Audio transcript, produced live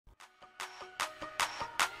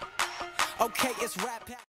Okay, it's rap.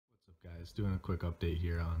 What's up, guys? Doing a quick update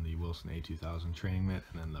here on the Wilson A2000 training mitt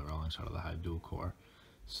and then the Rolling Shot of the High dual core.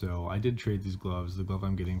 So I did trade these gloves. The glove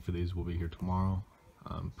I'm getting for these will be here tomorrow.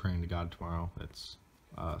 I'm praying to God tomorrow. It's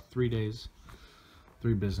 3 days,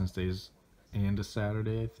 3 business days, and a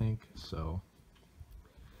Saturday, I think. So,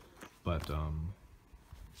 but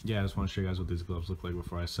yeah, I just want to show you guys what these gloves look like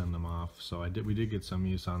before I send them off. So we did get some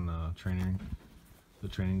use on the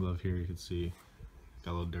training glove here. You can see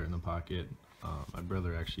got a little dirt in the pocket. My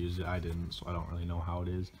brother actually used it. I didn't, so I don't really know how it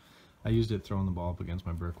is. I used it throwing the ball up against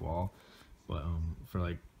my brick wall, but for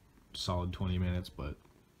like solid 20 minutes. But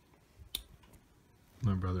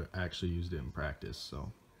my brother actually used it in practice,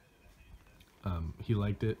 so he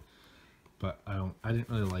liked it. But I didn't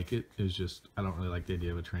really like it. It was just, I don't really like the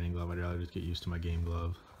idea of a training glove. I'd rather just get used to my game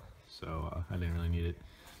glove. So I didn't really need it.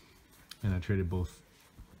 And I traded both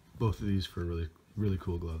of these for a really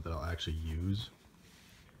cool glove that I'll actually use.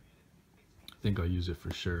 I think I'll use it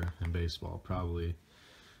for sure in baseball, probably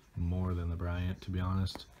more than the Bryant, to be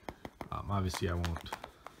honest. Obviously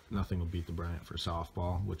nothing will beat the Bryant for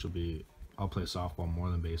softball, which will be, I'll play softball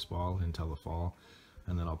more than baseball until the fall,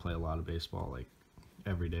 and then I'll play a lot of baseball like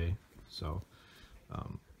every day. So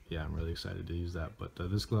yeah, I'm really excited to use that. But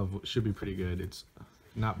this glove should be pretty good. It's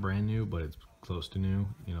not brand new, but it's close to new.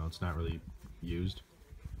 You know, it's not really used.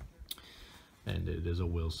 And it is a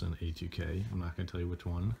Wilson A2K. I'm not going to tell you which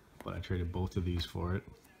one, but I traded both of these for it.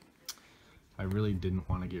 I really didn't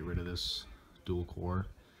want to get rid of this dual core,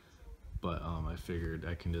 but I figured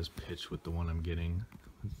I can just pitch with the one I'm getting,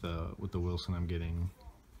 with the Wilson I'm getting.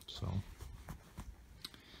 So,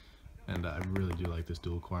 and I really do like this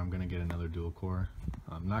dual core. I'm going to get another dual core.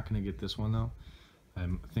 I'm not going to get this one though. I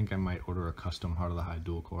think I might order a custom Heart of the High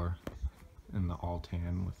dual core in the all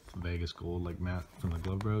tan with Vegas gold, like Matt from the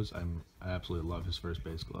Glove Bros. I absolutely love his first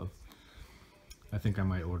base glove. I think I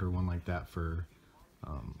might order one like that for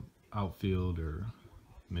outfield, or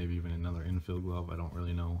maybe even another infield glove. I don't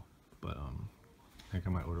really know, but I think I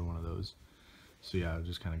might order one of those. So yeah,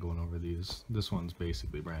 just kind of going over these. This one's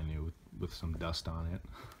basically brand new with some dust on it.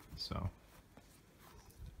 So,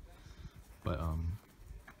 but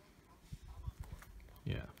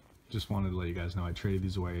yeah, just wanted to let you guys know I traded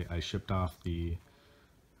these away. I shipped off the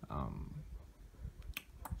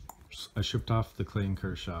Clayton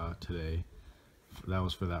Kershaw today. That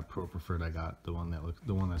was for that Pro Preferred I got, the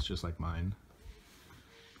one that's just like mine,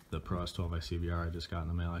 the Pro S12 ICVR I just got in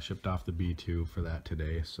the mail. I shipped off the B2 for that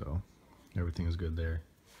today, so everything is good there.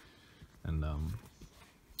 And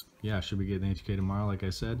yeah, I should be getting HK tomorrow, like I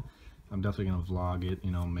said. I'm definitely gonna vlog it,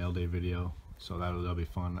 you know, mail day video, so that'll be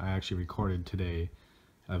fun. I actually recorded today.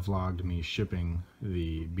 I vlogged me shipping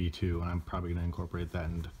the B2, and I'm probably gonna incorporate that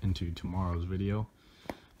into tomorrow's video,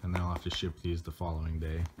 and then I'll have to ship these the following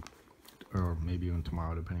day, or maybe even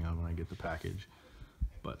tomorrow, depending on when I get the package.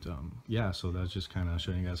 But yeah, so that's just kind of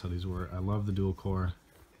showing you guys how these work. I love the dual core.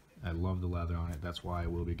 I love the leather on it. That's why I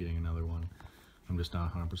will be getting another one. I'm just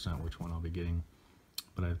not 100% which one I'll be getting,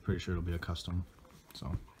 but I'm pretty sure it'll be a custom.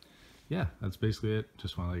 So yeah, that's basically it.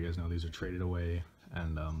 Just want to let you guys know these are traded away,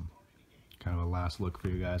 and kind of a last look for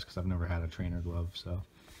you guys, because I've never had a trainer glove, so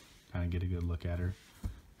kind of get a good look at her.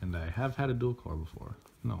 And I have had a dual core before.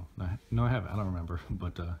 No, I haven't. I don't remember,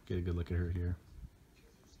 but get a good look at her here.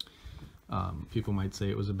 People might say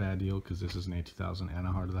it was a bad deal because this is an A2000 and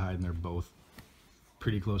a Heart of the Hide, and they're both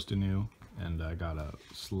pretty close to new. And I got a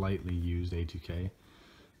slightly used A2K,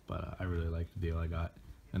 but I really like the deal I got.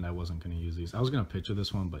 And I wasn't going to use these. I was going to pitch with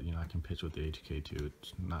this one, but you know, I can pitch with the A2K too.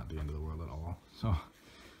 It's not the end of the world at all. So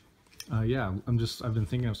yeah, I've been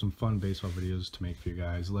thinking of some fun baseball videos to make for you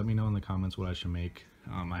guys. Let me know in the comments what I should make.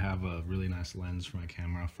 I have a really nice lens for my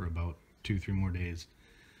camera for about 2-3 more days,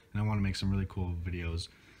 and I want to make some really cool videos.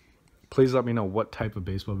 Please let me know what type of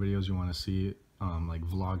baseball videos you want to see, like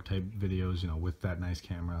vlog type videos, you know, with that nice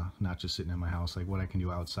camera, not just sitting in my house, like what I can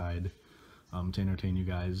do outside to entertain you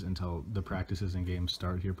guys until the practices and games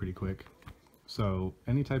start here pretty quick. So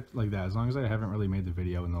any type like that, as long as I haven't really made the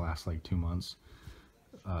video in the last like 2 months,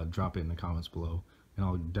 drop it in the comments below, and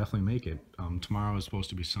I'll definitely make it. Tomorrow is supposed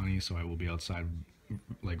to be sunny, so I will be outside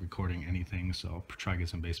like recording anything, so I'll try to get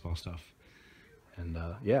some baseball stuff. And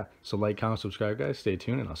yeah, so like, comment, subscribe, guys. Stay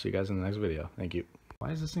tuned, and I'll see you guys in the next video. Thank you.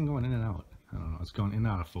 Why is this thing going in and out? I don't know. It's going in and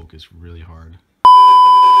out of focus really hard.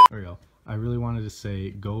 There we go. I really wanted to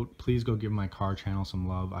say, please go give my car channel some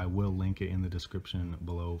love. I will link it in the description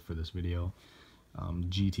below for this video.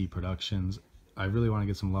 GT Productions. I really want to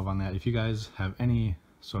get some love on that. If you guys have any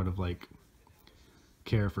sort of like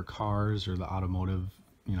care for cars or the automotive,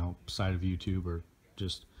 you know, side of YouTube, or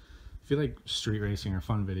just if you like street racing or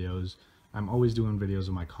fun videos, I'm always doing videos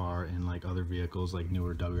of my car and like other vehicles, like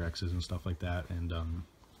newer WRXs and stuff like that. And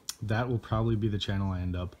that will probably be the channel I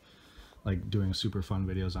end up like doing super fun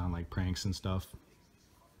videos on, like pranks and stuff.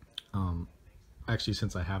 Actually,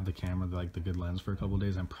 since I have the camera, like the good lens for a couple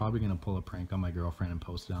days, I'm probably gonna pull a prank on my girlfriend and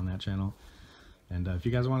post it on that channel. And if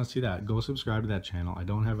you guys want to see that, go subscribe to that channel. I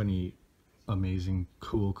don't have any amazing,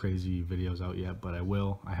 cool, crazy videos out yet, but I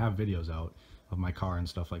will. I have videos out of my car and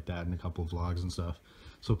stuff like that, and a couple of vlogs and stuff.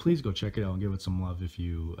 So please go check it out and give it some love if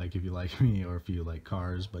you like me or if you like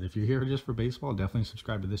cars. But if you're here just for baseball, definitely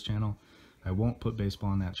subscribe to this channel. I won't put baseball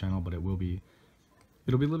on that channel, but it'll be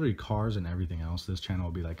literally cars and everything else. This channel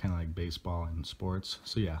will be like kind of like baseball and sports.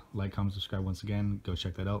 So yeah, like, comment, subscribe once again. Go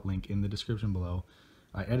check that out. Link in the description below.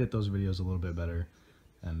 I edit those videos a little bit better,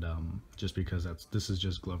 and just because this is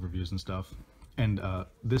just glove reviews and stuff. And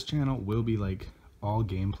this channel will be like all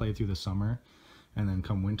gameplay through the summer, and then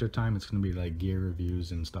come winter time, it's gonna be like gear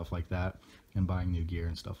reviews and stuff like that, and buying new gear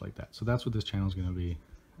and stuff like that. So that's what this channel is gonna be,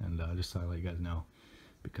 and just to let you guys know,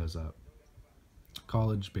 because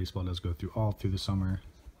college baseball does go through all through the summer,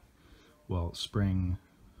 well, spring,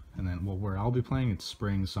 and then, well, where I'll be playing, it's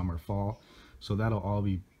spring, summer, fall. So that'll all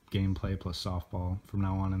be gameplay plus softball from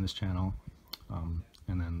now on in this channel.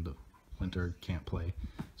 And then the winter can't play,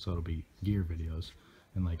 so it'll be gear videos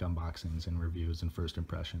and like unboxings and reviews and first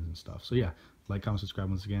impressions and stuff. So yeah, like, comment, subscribe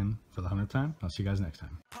once again for the 100th time. I'll see you guys next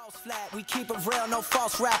time. Flat, we keep it real, no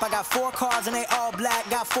false rap. I got 4 cars and they all black.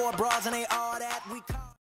 Got 4 bras and they all that. We